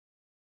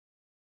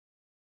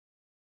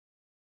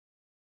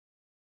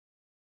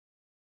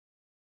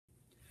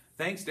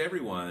Thanks to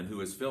everyone who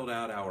has filled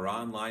out our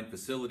online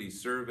facilities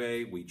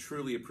survey. We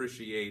truly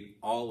appreciate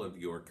all of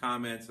your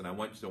comments, and I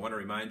want to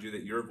remind you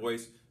that your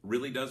voice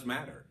really does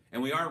matter.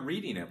 And we are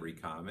reading every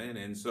comment,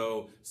 and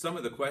so some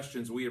of the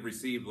questions we have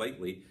received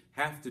lately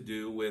have to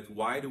do with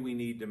why do we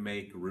need to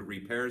make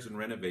repairs and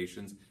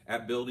renovations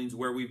at buildings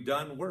where we've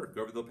done work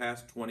over the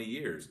past 20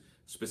 years,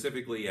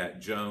 specifically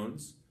at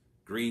Jones,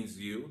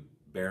 Greensview,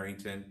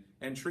 Barrington,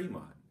 and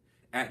Tremont.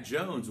 At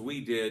Jones, we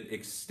did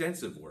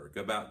extensive work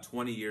about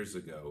 20 years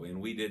ago,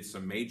 and we did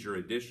some major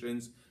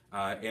additions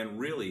and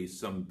really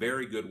some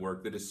very good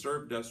work that has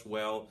served us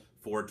well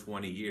for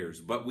 20 years.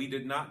 But we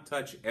did not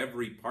touch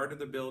every part of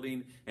the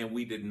building, and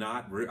we did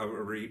not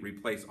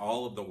replace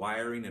all of the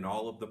wiring and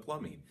all of the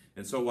plumbing.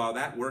 And so while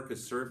that work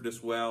has served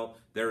us well,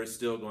 there is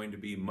still going to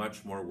be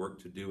much more work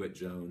to do at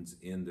Jones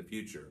in the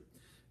future.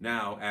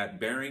 Now, at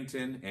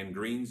Barrington and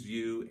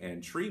Greensview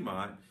and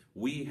Tremont,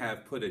 we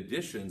have put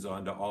additions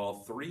onto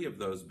all three of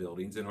those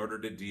buildings in order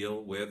to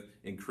deal with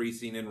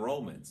increasing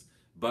enrollments.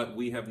 But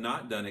we have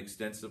not done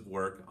extensive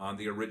work on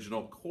the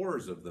original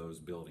cores of those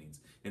buildings.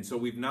 And so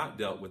we've not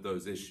dealt with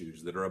those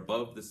issues that are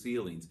above the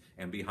ceilings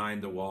and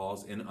behind the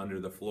walls and under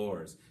the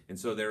floors. And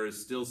so there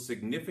is still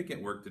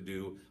significant work to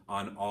do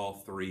on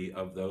all three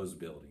of those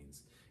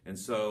buildings. And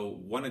so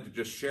wanted to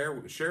just share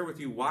with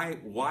you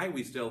why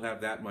we still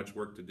have that much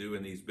work to do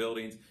in these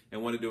buildings,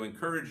 and wanted to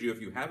encourage you, if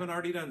you haven't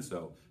already done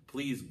so,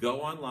 please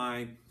go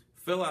online,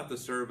 fill out the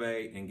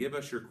survey, and give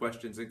us your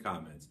questions and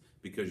comments,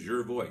 because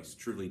your voice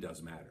truly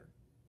does matter.